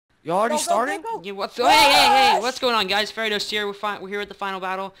You already started? Go. Yeah, hey, what's going on, guys? Feridos here. We're here at the final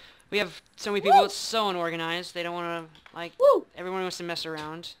battle. We have so many people. It's so unorganized. They don't want to, like, everyone wants to mess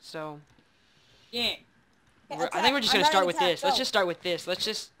around. So, Yeah. I think we're just going to start with this. Let's just start with this. Let's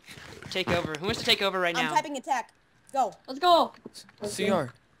just take over. Who wants to take over right now? I'm typing attack. Go. Let's go.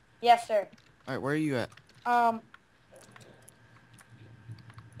 CR. Yes, sir. Alright, where are you at? Go.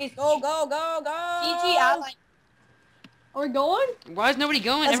 GG outline. Are we going? Why is nobody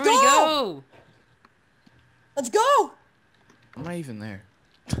going? Let's Everybody go! Let's go! I'm not even there.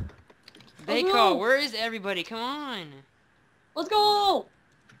 They call. Where is everybody? Come on. Let's go.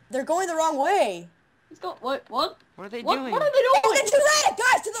 They're going the wrong way. Let's go. What? What? What are they What? doing? What are they doing? Hey, Ninja,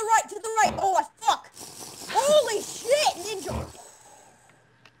 guys, to the right. Oh, fuck. Holy shit, Ninja.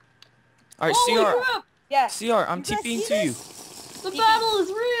 Alright, Holy CR. crap. Yeah. CR, I'm You guys TPing see to you. this? The battle is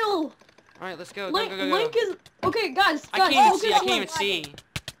real. Alright, let's go. Link, Go. Link is okay, guys. I can't even focus see. I on can't even Link. see.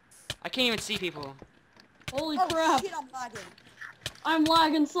 I can't even see people. Holy Oh, crap! shit, I'm lagging. I'm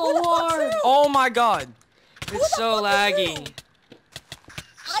lagging Who so the fuck's hard. you? Oh my god. It's so laggy.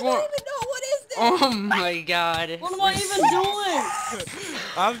 I don't even know what is this. Oh my god. What am I even doing?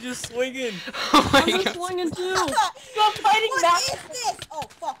 I'm just swinging. Oh my I'm just god. swinging too. Stop fighting What back. is this? Oh,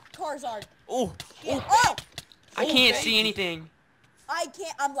 fuck. Charizard. Oh. Shit. Oh, I can't see anything. I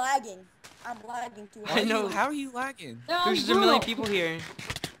can't. I'm lagging. I'm lagging too I hard. know. How are you lagging? Yeah, There's just a million people here.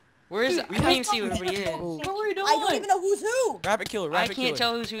 Where is? I can't even see who everybody is. What are we doing? I don't even know who's who. Rabbit killer, I rabbit killer. can't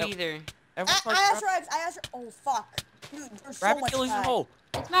tell who's who either. Everyone I start- asked Rabbit. Oh, fuck. Dude, there's so Rabbit much killer's in lag. hole.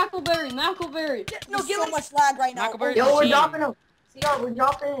 It's Knuckleberry. Knuckleberry. No, There's give so me. much lag right now. Knuckleberry- Yo, we're team. dropping him. CR, we're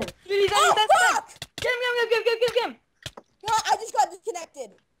dropping him. Dude, he's Oh, that's fuck! Get him. No, I just got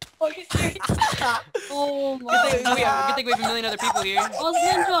disconnected. Oh, you serious? Oh Good my thing, god. good thing we have a million other people here. Oh,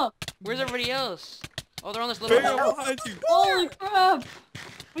 it's Ninja. Where's everybody else? Oh, they're on this little Barry, boat. I'm behind you. Holy crap.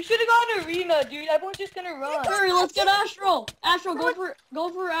 We should have gone to arena, dude. Everyone's just gonna run. Hurry, let's get Astro. Astro, go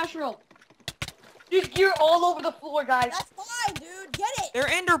for Astro. Dude, you're all over the floor, guys. That's fine, dude. Get it. They're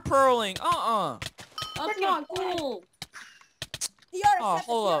ender pearling. That's not cool. DR, Oh, accept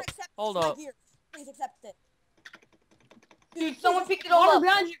hold it. up. DR, accept Hold it. up. Here. Please accept it. Dude, someone picked it all Water up.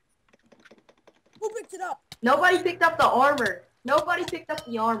 behind you. Who picked it up? Nobody picked up the armor. Nobody picked up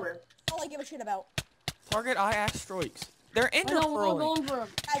the armor. That's all I give a shit about. Target eye asteroids. They're I ender know, we're all pearling. going for him.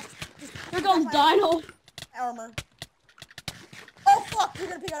 Guys, just Here pick comes up my Dino. armor. Oh, fuck. You're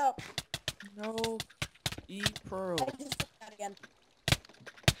gonna pick it up. No. E pearl. I just picked that again.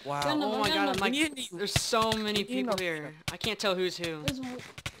 Wow. Gonna- Oh my god, I'm like, We need- there's so many we need people no- here. I can't tell who's who. I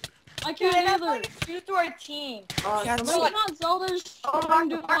Dude, can't that's either. like it's to our team. Yeah, No, somebody- it's not Zelda's Oh, trying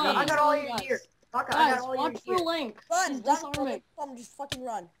to Baka, I got all your guys. gear. Baka, I Guys, got all your watch for gear. Link. Run, He's run, disarming. run, just fucking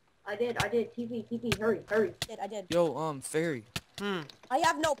run. I did. TP, hurry. I did. Yo, Fairy. I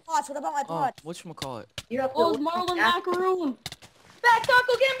have no pots. What about my pot? Whatchamacallit? You have to. Oh, it's Marlon Macaroon. Back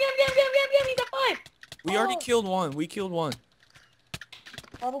tackle, get him. He's at 5. We already Oh. killed one. We killed one.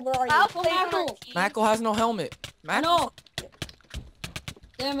 Marvel, where are you? I'll Go play for our Mackle. team. Mackle has no helmet. I know.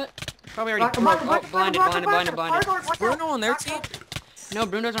 Damn it. Probably already blinded. Bruno on their team? No,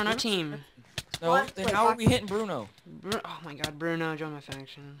 Bruno's on our team. No, then how are we hitting Bruno? Oh my god, Bruno, join my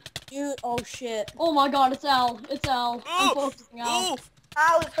faction. Dude, oh shit. Oh my god, it's Al. It's Al. I'm Oh, focusing Al.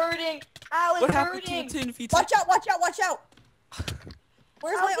 Al is hurting. Al is What happened to hurting. the 10 feet? Watch out, watch out, watch out.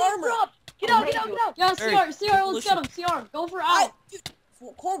 Where's Al's my getting armor? dropped. Get out. Yeah, Hey, CR, let's get him. CR, go for Al. Dude,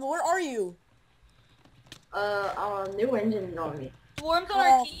 Corvo, where are you? New engine on me. Swarm's on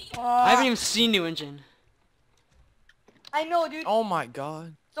our team. I haven't even seen New Engine. I know, dude. Oh my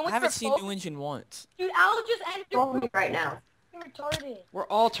god. I Someone's haven't seen proposed- New Engine once. Dude, Al just Follow entered. me right now. You're retarded. We're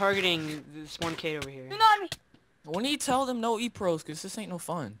all targeting this one kid over here. Do not me. When you tell them no E-pros, cause this ain't no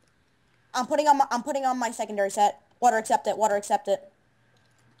fun. I'm putting on my secondary set. Water accept it, water accept it.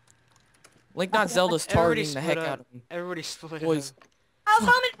 Like not Zelda's Everybody targeting the split heck up. out of me. Everybody split Boys. up. Al's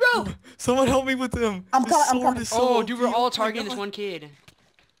helmet broke. Someone help me with them. I'm This coming, I'm sword coming. is so Oh, OP. dude, we're all my targeting this God. one kid.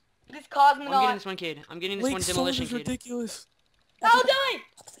 This I'm getting cosmonaut. this one kid. I'm getting this one Link's sword demolition is kid. ridiculous. Al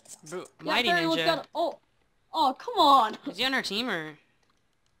died. Mighty Barry, let's get Ninja. him. Oh, come on. Is he on our team or?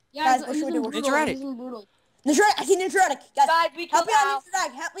 Yeah, Guys, he's, what he's should we in do? brutal. Ninja He's in brutal. Ninjuratic, I see Ninjuratic. Guys, Guys, we help killed me on Al.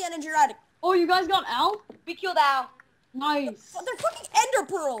 Ninjuratic, help me on Ninjuratic. Oh, you guys got Al? We killed Al. Nice. They're fucking ender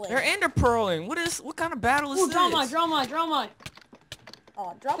pearling. They're ender pearling. What kind of battle is Ooh, this? drama.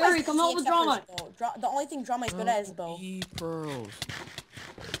 Oh, drama Barry, come help with drama. The only thing drama is good at is bow. E-pearls.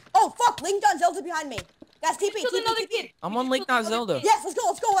 Oh, fuck, Link Don Zelda behind me. Guys, TP, Killed another kid. I'm on Link Not Zelda. Yes, let's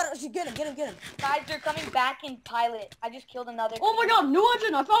go. Get him. Guys, they're coming back in pilot. I just killed another. Oh my kid. god, new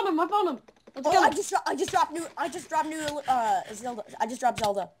engine. I found him. Let's Oh, go. I just dropped new Zelda. I just dropped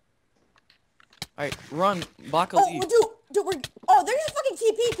Zelda. Alright, run. Block a Oh, lead. oh, there's just fucking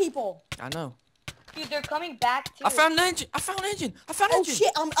TP people. I know. Dude, they're coming back too. I found an engine. I found an engine. I found an Oh engine.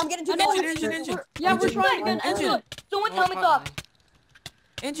 shit, I'm getting too Engine. Yeah, we're Engine. trying to get Engine. engine. Someone's Oh, helmet's off.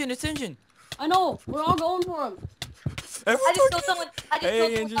 Engine, it's engine. I know. We're all going for him. Everyone I just killed target someone. I just Hey,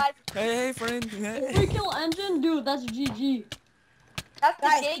 killed someone, engine. guys. Hey, friend. If Hey. we kill engine, dude, that's GG. That's the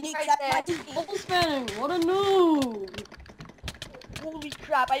Guys, gate can you right accept my there. TP? Full spanning. What a noob. Holy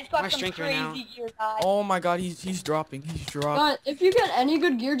crap, I just got My some strength right now. crazy gear, guys. Oh my god, he's dropping. He's dropping. Guys, if you get any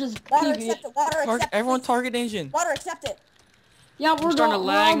good gear, just Water, PV. accept it. Water, accept it. Everyone please. target engine. Water, accept it. Yeah, we're starting to all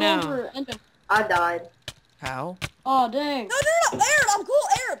lag going now. for engine. I died. How? Oh, dang. No. Arab, I'm cool.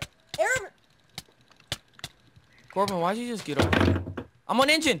 Arab. Corbin, why'd you just get over? I'm on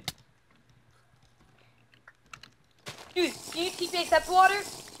engine. Dude, can you TP accept water?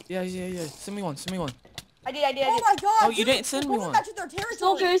 Yeah. Send me one. I did. Oh my god. Oh, you dude, didn't send they're me going one. back to their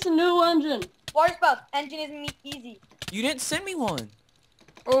Still territory. chasing new engine. Water spouts. Engine isn't easy. You didn't send me one.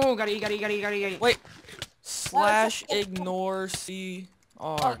 Oh, got it. Wait. Slash Water, accept it. ignore CR.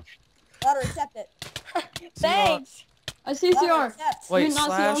 Water, accept it. Thanks. I see Water, CR. accept. Wait, you not see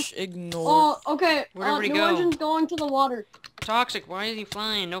slash ignore. Oh, okay. Where'd everybody New go? engine's going to the water. Toxic, why is he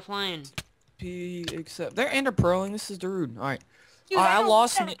flying? No flying. P accept. They're ender pearling. This is rude. All right. Dude, I don't know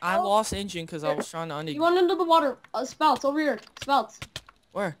lost. what the I hell. lost engine because I was trying to He went into the water. Spouts, over here. Spouts.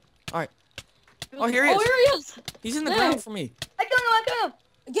 Where? All right. Oh, here he Oh, is. here he is. He's in the Dang. ground for me. I killed him.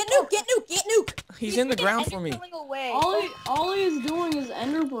 Get nuke. He's in the ground for me. Away. All he's doing is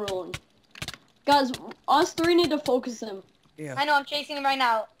ender pearling. Guys, us three need to focus him. Yeah. I know, I'm chasing him right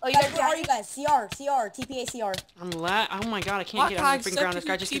now. Oh, you Guys, guys where are got you me? guys? CR, TPA CR. Oh my god, I can't get on the freaking ground. This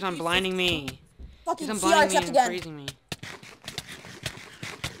guy just keeps on blinding me. He's Fucking on CR blinding me accept and again. freezing me.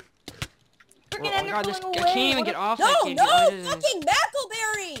 Freaking Oh my ender god, pulling I away. can't even What get a- off No, that kid. no, Oh, it is- fucking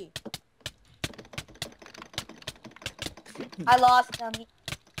Mackleberry. I lost him.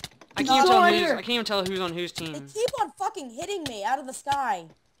 I No, can't tell right who's. here. I can't even tell who's on whose They team. keep on fucking hitting me out of the sky.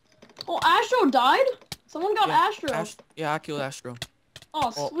 Oh, Astro died? Someone got Astro. Yeah, I killed Astro.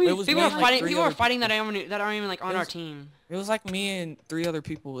 Oh, Well, sweet. it was People me are and, like, fighting. three People are other fighting people. that aren't even like on It our was- team. It was like me and 3 other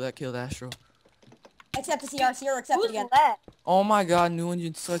people that killed Astro. Accept the CR, accept it Who's again. left? Oh my god, new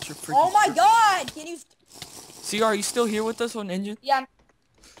engine's such a freaking. Oh my god! Can you... CR, you still here with us on engine? Yeah,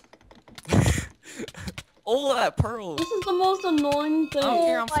 Oh, that pearl. This is the most annoying thing. I don't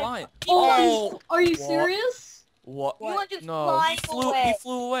care, I'm my flying. Oh, are you What? serious? What? You want just No, flying he flew away. He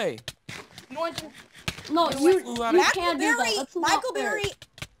flew away. you want to... No, You you flew out of- can't do that. That's not fair. Michaelberry!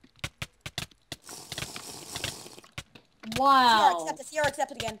 Wow. CR,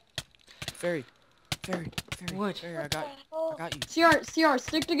 accept it again. Fairy. What? Fairy, I got you. CR,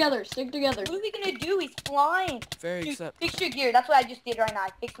 stick together. Stick together. What are we gonna do? He's flying. Fairy, Dude, accept. fix your gear. That's what I just did right now. I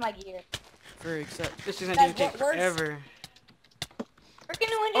fixed my gear. Fairy, accept. This is gonna Guys, take what words? forever. Freaking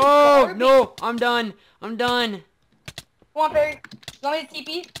new engine. Oh garbage. no! I'm done. I'm done. Come on, Barry. You want me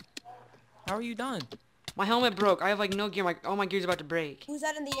to TP? How are you done? My helmet broke. I have like no gear. All my gear's about to break. Who's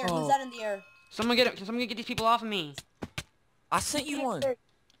that in the air? Oh. Who's that in the air? Someone get these people off of me. I sent you one.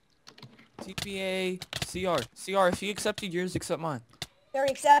 TPA, CR, if you accepted yours, accept mine. Barry,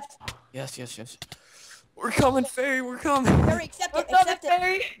 accept. Yes. We're coming, Fairy, we're coming. Barry, accept it, What's up, accept it.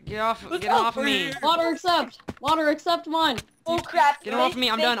 Barry? Get off What's of up, me. Water, accept mine. Oh crap. Get him off of me.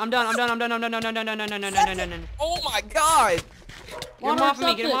 I'm done. No. Oh my god! Get him off of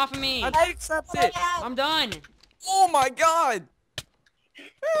me. Get him off of me. I accept it! I'm done. Oh my god!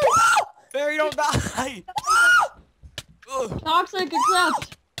 Fairy, don't die! Ugh. Toxic,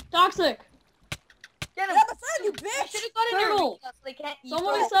 accept. Toxic. Get him. Get up in front of you, I bitch! should have got in there. Turtle. So they can't eat.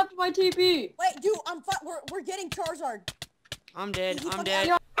 Someone us. accept my TP. Wait, dude, we're getting Charizard. I'm dead. He I'm fucking-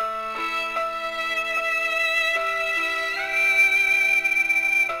 dead.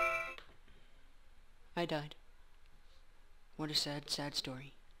 I died. What a sad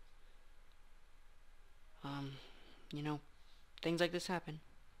story. You know, things like this happen.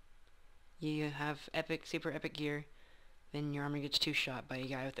 You have super epic gear, then your armor gets two-shot by a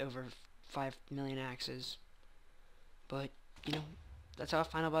guy with over 5 million axes. But, you know, that's how a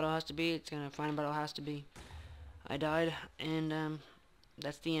final battle has to be. It's gonna final battle has to be. I died, and,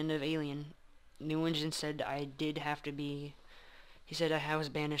 that's the end of Alien. New Engine said I did have to be... He said I was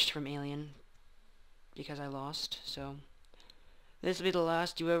banished from Alien because I lost, so... This will be the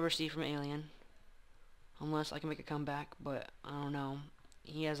last you ever see from Alien. Unless I can make a comeback, but I don't know.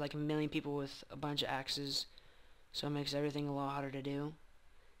 He has like 1 million people with a bunch of axes, so it makes everything a lot harder to do.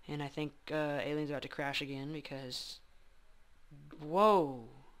 And I think Alien's about to crash again because... Whoa!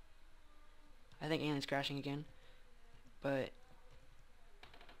 I think Alien's crashing again. But...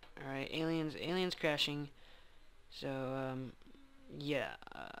 Alright. Alright, aliens crashing. So, yeah,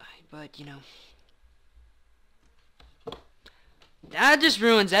 but, you know, that just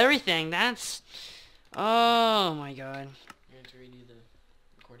ruins everything. That's, oh my god. You're going to redo the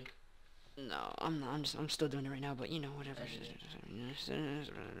recording? No, I'm not. I'm still doing it right now, but, you know, whatever.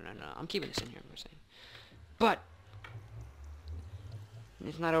 I'm keeping this in here, I'm saying. But,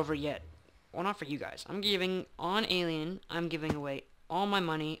 it's not over yet. Well, not for you guys. I'm giving, on Alien, I'm giving away all my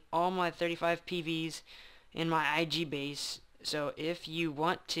money, all my 35 PVs in my IG base. So if you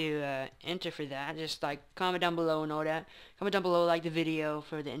want to enter for that, just like comment down below and all that. Comment down below, like the video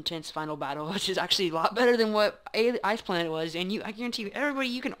for the intense final battle, which is actually a lot better than what Ice Planet was. And I guarantee you, everybody,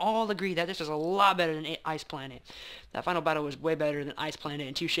 you can all agree that this is a lot better than Ice Planet. That final battle was way better than Ice Planet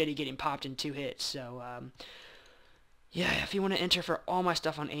and Too Shady getting popped in 2 hits. So yeah, if you want to enter for all my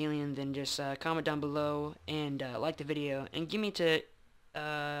stuff on Alien, then just comment down below and like the video and give me to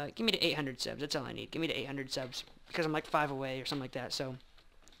 800 subs. That's all I need. Give me to 800 subs because I'm like 5 away or something like that. So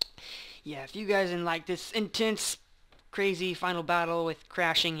yeah, if you guys in like this intense, crazy final battle with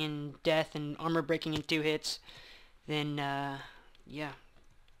crashing and death and armor breaking in 2 hits, then yeah,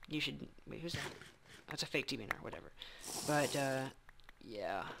 you should. Wait, who's that? That's a fake TV or whatever. But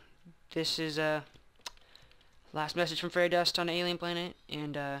yeah, this is last message from Fairy Dust on Alien Planet,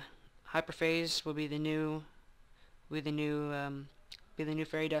 and Hyperphase will be the new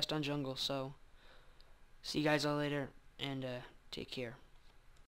Fairy Dust on Jungle. So see you guys all later, and take care.